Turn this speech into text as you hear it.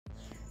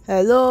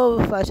Hello,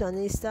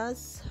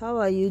 fashionistas. How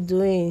are you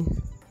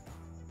doing?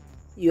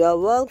 You are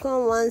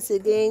welcome once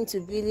again to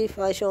Billy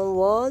Fashion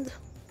World,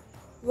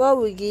 where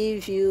we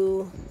give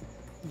you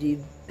the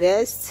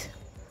best,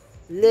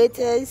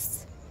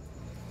 latest,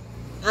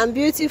 and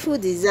beautiful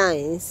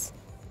designs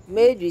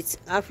made with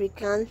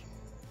African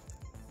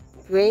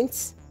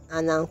prints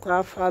and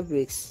ankara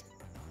fabrics.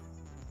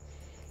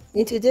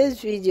 In today's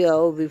video, I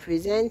will be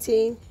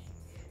presenting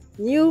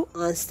new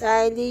and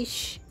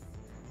stylish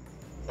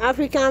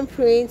African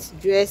print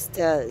dress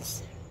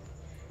styles.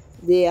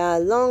 They are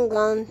long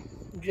gown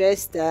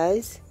dress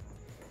styles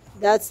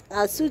that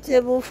are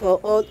suitable for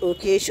all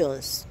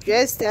occasions.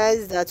 Dress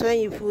styles that when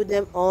you put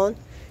them on,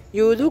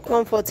 you will look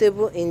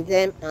comfortable in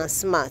them and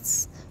smart.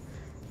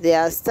 They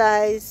are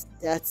styles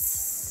that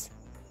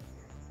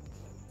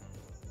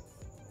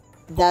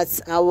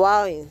are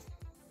wowing.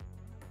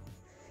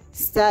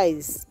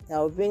 Styles that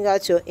will bring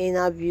out your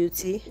inner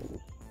beauty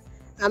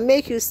and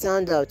make you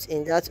stand out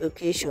in that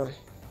occasion.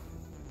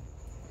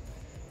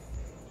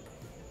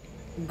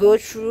 Go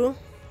through,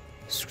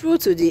 screw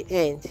to the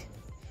end,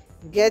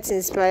 get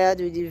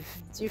inspired with the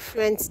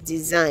different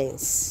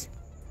designs,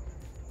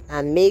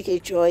 and make a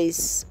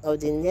choice of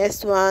the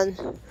next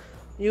one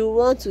you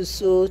want to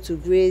sew to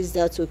grace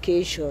that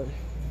occasion.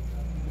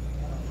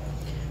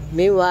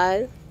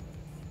 Meanwhile,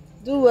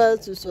 do well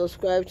to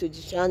subscribe to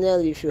the channel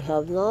if you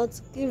have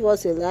not. Give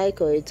us a like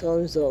or a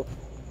thumbs up.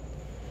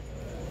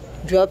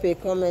 Drop a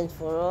comment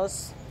for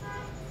us.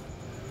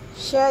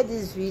 Share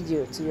this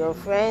video to your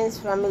friends,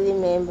 family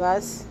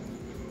members.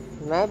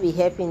 You might be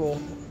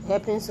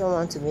helping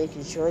someone to make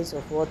a choice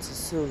of what to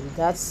sew with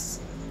that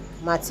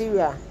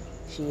material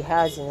she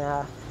has in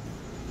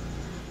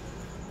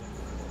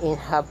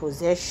her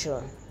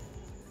possession.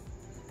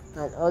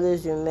 And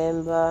always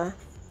remember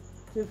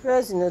to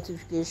press the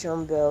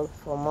notification bell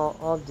for more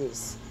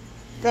updates.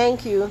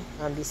 Thank you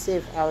and be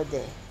safe out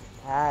there.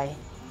 Bye.